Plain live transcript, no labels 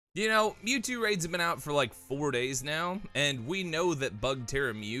You know, Mewtwo raids have been out for like 4 days now, and we know that Bug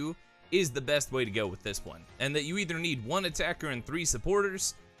TERA Mew is the best way to go with this one, and that you either need 1 attacker and 3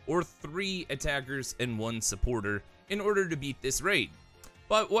 supporters, or 3 attackers and 1 supporter in order to beat this raid.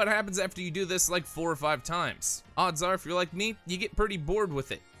 But what happens after you do this like 4 or 5 times? Odds are, if you're like me, you get pretty bored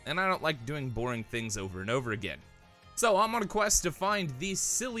with it, and I don't like doing boring things over and over again. So I'm on a quest to find the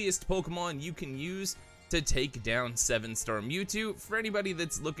silliest Pokemon you can use to take down 7-star Mewtwo for anybody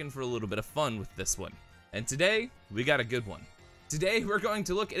that's looking for a little bit of fun with this one. And today, we got a good one. Today, we're going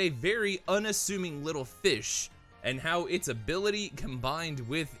to look at a very unassuming little fish and how its ability combined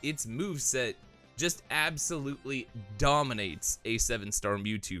with its moveset just absolutely dominates a 7-star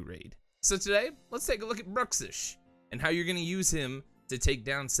Mewtwo raid. So today, let's take a look at Bruxish and how you're going to use him to take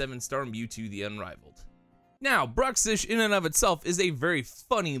down 7-star Mewtwo the Unrivaled. Now, Bruxish in and of itself is a very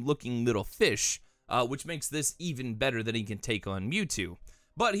funny looking little fish, which makes this even better that he can take on Mewtwo.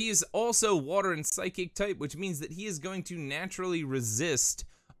 But he is also water and psychic type, which means that he is going to naturally resist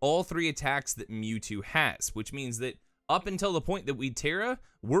all 3 attacks that Mewtwo has, which means that up until the point that we Tera,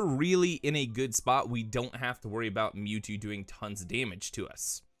 we're really in a good spot. We don't have to worry about Mewtwo doing tons of damage to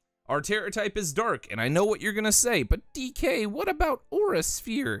us. Our Tera type is dark, and I know what you're gonna say, but DK, what about Aura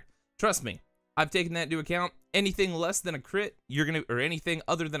Sphere? Trust me, I've taken that into account. Anything less than a crit, or anything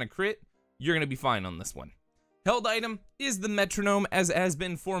other than a crit, you're gonna be fine on this one. Held item is the metronome, as has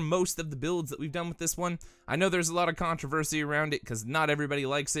been for most of the builds that we've done with this one. I know there's a lot of controversy around it because not everybody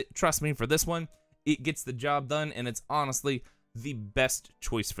likes it. Trust me, for this one, it gets the job done, and it's honestly the best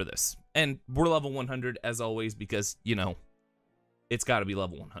choice for this. And we're level 100 as always because, you know, it's gotta be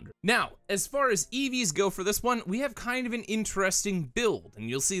level 100. Now, as far as EVs go for this one, we have kind of an interesting build, and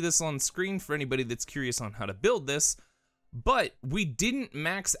you'll see this on screen for anybody that's curious on how to build this. But we didn't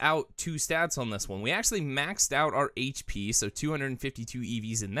max out 2 stats on this one. We actually maxed out our HP, so 252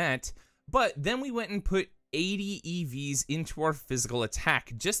 EVs in that. But then we went and put 80 EVs into our physical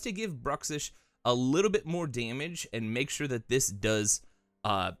attack, just to give Bruxish a little bit more damage and make sure that this does,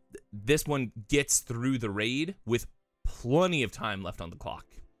 this one gets through the raid with plenty of time left on the clock.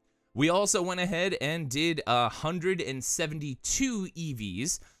 We also went ahead and did 172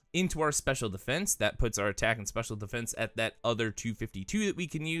 EVs into our special defense. That puts our attack and special defense at that other 252 that we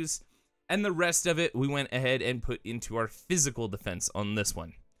can use, and the rest of it we went ahead and put into our physical defense on this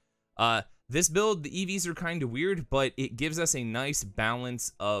one. This build, the EVs are kind of weird, but it gives us a nice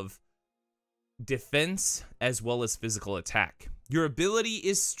balance of defense as well as physical attack. Your ability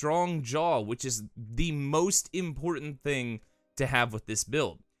is Strong Jaw, which is the most important thing to have with this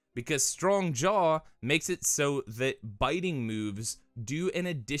build, because Strong Jaw makes it so that biting moves do an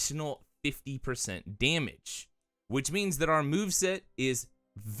additional 50% damage, which means that our moveset is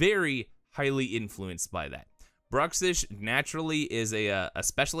very highly influenced by that. Bruxish naturally is a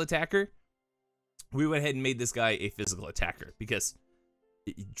special attacker. We went ahead and made this guy a physical attacker because,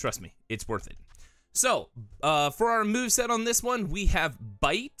 trust me, it's worth it. So, for our moveset on this one, we have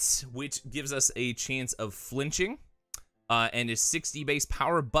Bite, which gives us a chance of flinching. And is 60 base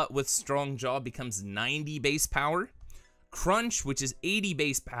power, but with Strong Jaw becomes 90 base power. Crunch, which is 80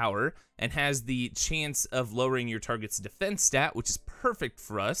 base power, and has the chance of lowering your target's defense stat, which is perfect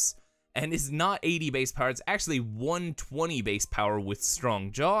for us, and is not 80 base power, it's actually 120 base power with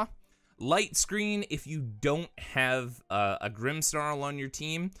Strong Jaw. Light Screen, if you don't have a Grimmsnarl on your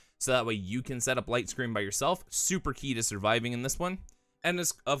team, so that way you can set up Light Screen by yourself, super key to surviving in this one. And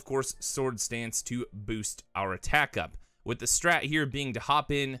is, of course, Sword Stance to boost our attack up. With the strat here being to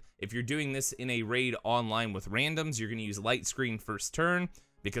hop in, if you're doing this in a raid online with randoms, you're going to use Light Screen first turn,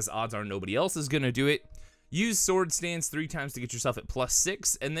 because odds are nobody else is going to do it. Use Sword Stance 3 times to get yourself at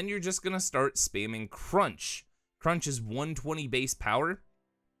 +6, and then you're just going to start spamming Crunch. Crunch is 120 base power,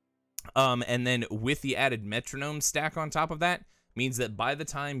 and then with the added Metronome stack on top of that, means that by the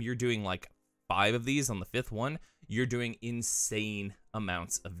time you're doing like 5 of these on the 5th one, you're doing insane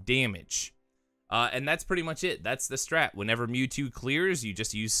amounts of damage. And that's pretty much it. That's the strat. Whenever Mewtwo clears, you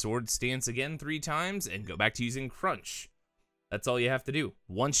just use Sword Stance again 3 times and go back to using Crunch. That's all you have to do.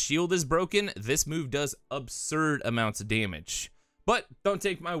 Once Shield is broken, this move does absurd amounts of damage. But don't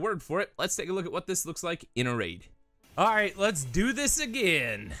take my word for it. Let's take a look at what this looks like in a raid. Alright, let's do this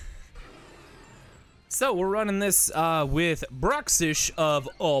again. So we're running this with Bruxish of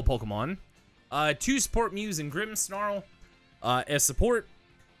all Pokemon. 2 support Mews and Grimmsnarl as support.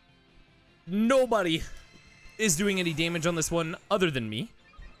 Nobody is doing any damage on this one other than me.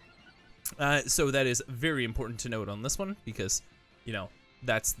 So that is very important to note on this one because, you know,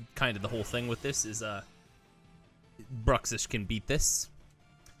 that's kind of the whole thing with this is Bruxish can beat this.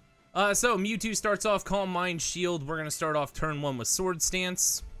 So Mewtwo starts off Calm Mind Shield. We're going to start off turn 1 with Sword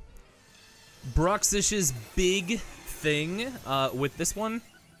Stance. Bruxish's big thing with this one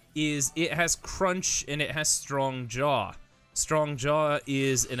is it has crunch and it has strong jaw. Strong jaw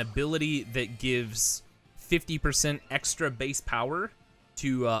is an ability that gives 50% extra base power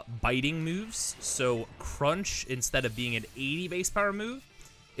to biting moves. So crunch, instead of being an 80 base power move,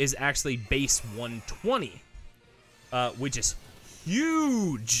 is actually base 120, which is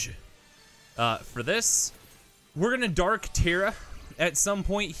huge for this. We're gonna Dark TERA at some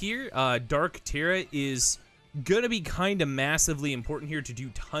point here. Dark TERA is gonna be kind of massively important here to do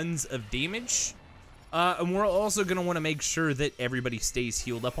tons of damage. And we're also gonna want to make sure that everybody stays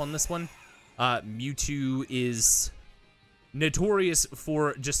healed up on this one. Mewtwo is notorious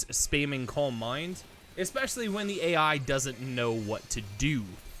for just spamming Calm Mind, especially when the AI doesn't know what to do.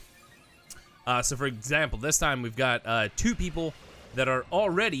 So for example, this time we've got 2 people that are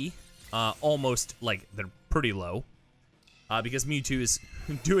already almost, like, they're pretty low. Because Mewtwo is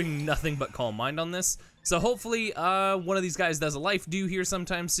doing nothing but Calm Mind on this. So hopefully one of these guys does a life dew here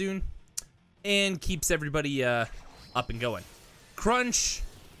sometime soon and keeps everybody up and going. Crunch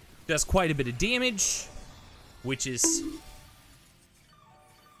does quite a bit of damage, which is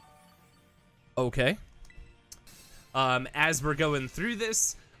okay. As we're going through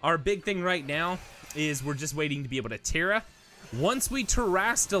this, our big thing right now is we're just waiting to be able to TERA. Once we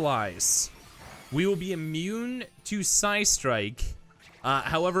terastalize, we will be immune to Psy Strike.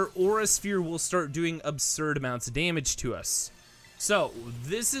 However, Aura Sphere will start doing absurd amounts of damage to us. So,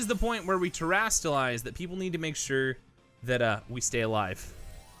 this is the point where we terastalize that people need to make sure that we stay alive.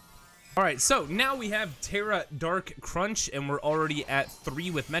 Alright, so now we have TERA Dark Crunch, and we're already at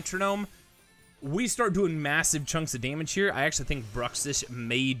 3 with Metronome. We start doing massive chunks of damage here. I actually think Bruxish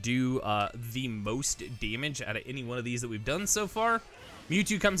may do the most damage out of any one of these that we've done so far.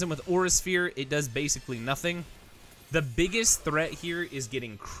 Mewtwo comes in with Aura Sphere. It does basically nothing. The biggest threat here is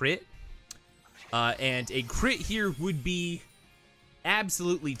getting crit. And a crit here would be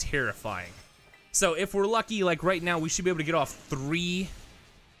absolutely terrifying. So if we're lucky, like right now, we should be able to get off 3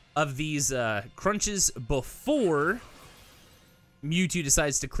 of these crunches before Mewtwo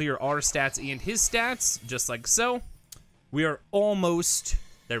decides to clear our stats and his stats, just like so. We are almost,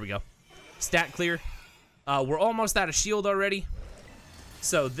 there we go, stat clear. We're almost out of shield already.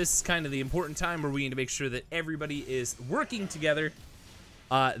 So this is kind of the important time where we need to make sure that everybody is working together,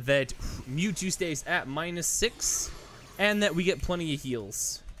 that Mewtwo stays at -6, and that we get plenty of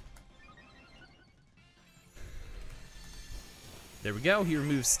heals. There we go, he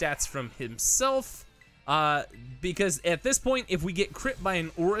removes stats from himself. Because at this point, if we get crit by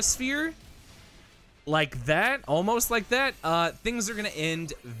an Aura Sphere, like that, almost like that, things are gonna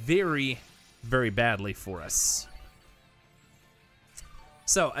end very, very badly for us.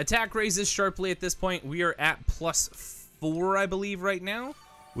 So, attack raises sharply at this point. We are at +4, I believe, right now,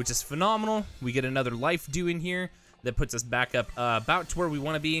 which is phenomenal. We get another life dew in here that puts us back up about to where we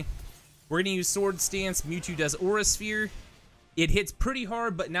want to be. We're gonna use Sword Stance. Mewtwo does Aura Sphere. It hits pretty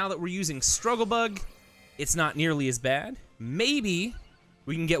hard, but now that we're using Struggle Bug, it's not nearly as bad. Maybe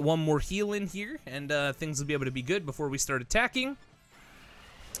we can get one more heal in here, and things will be able to be good before we start attacking.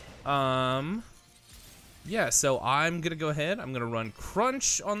 Yeah, so I'm gonna go ahead. I'm gonna run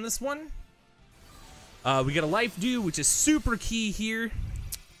Crunch on this one. We get a Life Dew, which is super key here.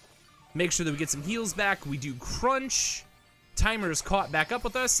 Make sure that we get some heals back. We do Crunch. Timer is caught back up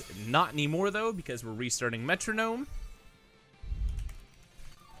with us. Not anymore, though, because we're restarting Metronome.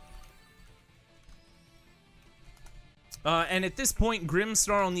 And at this point,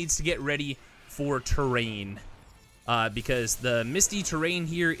 Grimmsnarl needs to get ready for terrain. Because the Misty terrain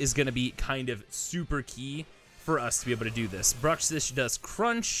here is going to be kind of super key for us to be able to do this. Bruxish does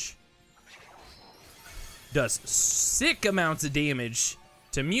Crunch. Does sick amounts of damage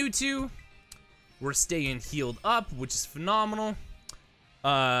to Mewtwo. We're staying healed up, which is phenomenal.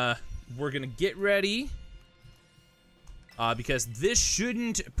 We're going to get ready. Because this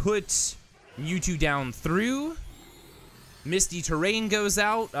shouldn't put Mewtwo down through. Misty Terrain goes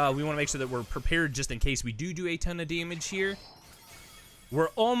out. We want to make sure that we're prepared just in case we do a ton of damage here. We're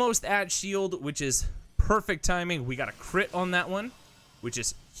almost at shield, which is perfect timing. We got a crit on that one, which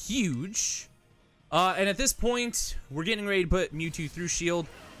is huge. And at this point, we're getting ready to put Mewtwo through shield.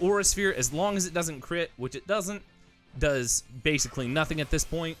 Aura Sphere, as long as it doesn't crit, which it doesn't, does basically nothing at this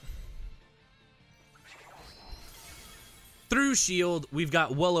point. Through shield, we've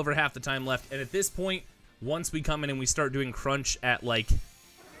got well over half the time left, and at this point, once we come in and we start doing Crunch at like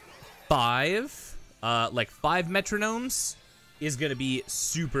 5 metronomes, is going to be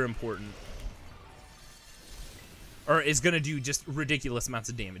super important. Or is going to do just ridiculous amounts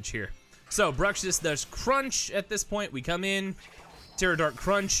of damage here. So, Bruxish does Crunch at this point. We come in, TERA Dark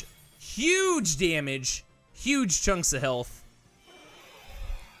Crunch, huge damage, huge chunks of health.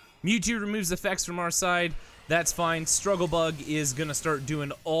 Mewtwo removes effects from our side. That's fine. Struggle Bug is going to start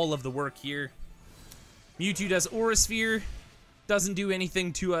doing all of the work here. Mewtwo does Aura Sphere. Doesn't do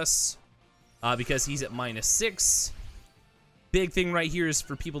anything to us because he's at -6. Big thing right here is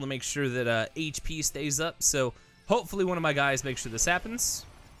for people to make sure that HP stays up. So hopefully one of my guys makes sure this happens.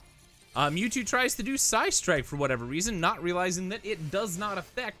 Mewtwo tries to do Psy Strike for whatever reason, not realizing that it does not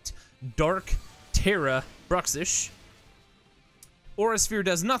affect Dark TERA Bruxish. Aura Sphere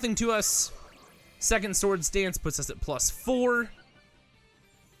does nothing to us. Second Sword Stance puts us at +4.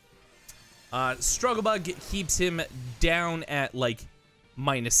 Struggle Bug keeps him down at like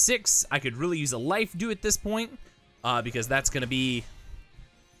 -6. I could really use a Life Dew at this point because that's going to be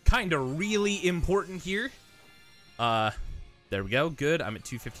kind of really important here. There we go. Good. I'm at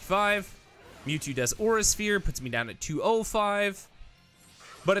 255. Mewtwo does Aura Sphere, puts me down at 205.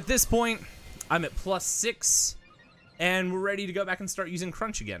 But at this point, I'm at +6, and we're ready to go back and start using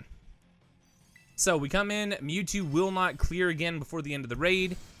Crunch again. So we come in. Mewtwo will not clear again before the end of the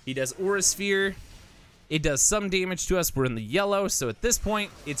raid. He does Aura Sphere. It does some damage to us. We're in the yellow, so at this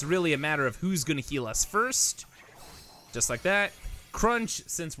point, it's really a matter of who's going to heal us first. Just like that. Crunch,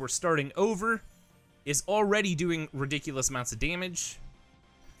 since we're starting over, is already doing ridiculous amounts of damage.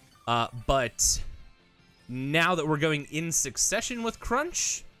 But now that we're going in succession with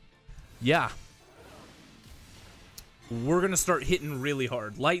Crunch, yeah, we're going to start hitting really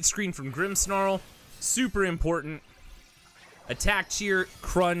hard. Light Screen from Grimmsnarl, super important. Attack Cheer,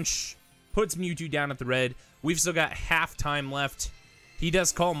 Crunch, puts Mewtwo down at the red. We've still got half time left. He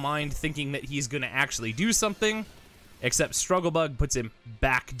does Calm Mind, thinking that he's going to actually do something. Except Struggle Bug puts him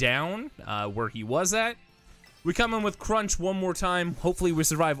back down where he was at. We come in with Crunch one more time. Hopefully we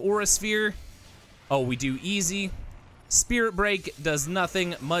survive Aura Sphere. Oh, we do easy. Spirit Break does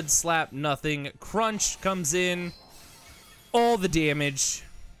nothing. Mud Slap, nothing. Crunch comes in. All the damage.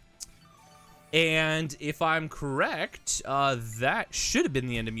 And if I'm correct, that should have been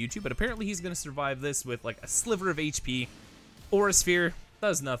the end of Mewtwo. But apparently he's going to survive this with like a sliver of HP. Aura Sphere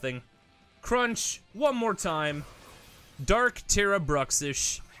does nothing. Crunch one more time. Dark TERA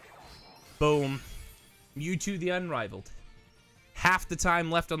Bruxish. Boom. Mewtwo the Unrivaled. Half the time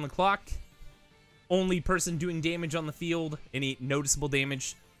left on the clock. Only person doing damage on the field, any noticeable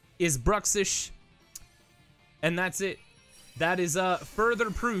damage, is Bruxish. And that's it. That is further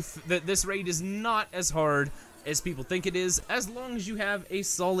proof that this raid is not as hard as people think it is, as long as you have a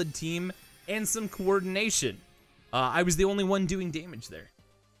solid team and some coordination. I was the only one doing damage there.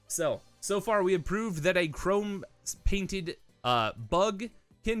 So far we have proved that a chrome painted bug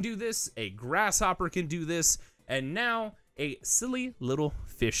can do this, a grasshopper can do this, and now a silly little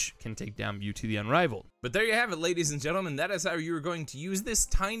fish can take down Mewtwo the Unrivaled. But there you have it, ladies and gentlemen. That is how you are going to use this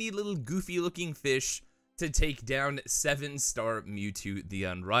tiny little goofy looking fish to take down 7-star Mewtwo the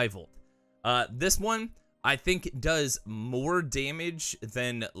Unrivaled. This one, I think, does more damage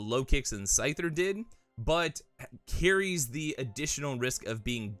than Low Kicks and Scyther did, but carries the additional risk of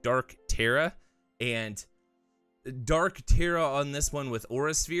being Dark TERA, and Dark TERA on this one with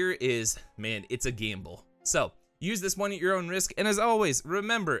Aura Sphere is, man, it's a gamble. So, use this one at your own risk, and as always,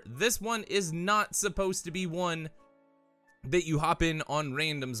 remember, this one is not supposed to be one that you hop in on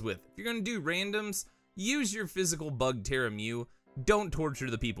randoms with. If you're going to do randoms, use your physical Bug TERA Mew. Don't torture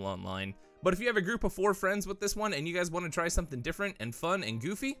the people online. But if you have a group of 4 friends with this one, and you guys want to try something different and fun and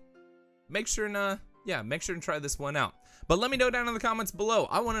goofy, make sure and try this one out. But let me know down in the comments below.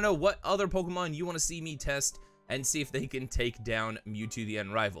 I want to know what other Pokemon you want to see me test and see if they can take down Mewtwo the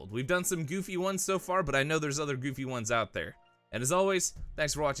Unrivaled. We've done some goofy ones so far, but I know there's other goofy ones out there. And as always,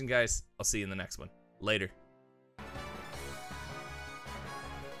 thanks for watching, guys. I'll see you in the next one. Later.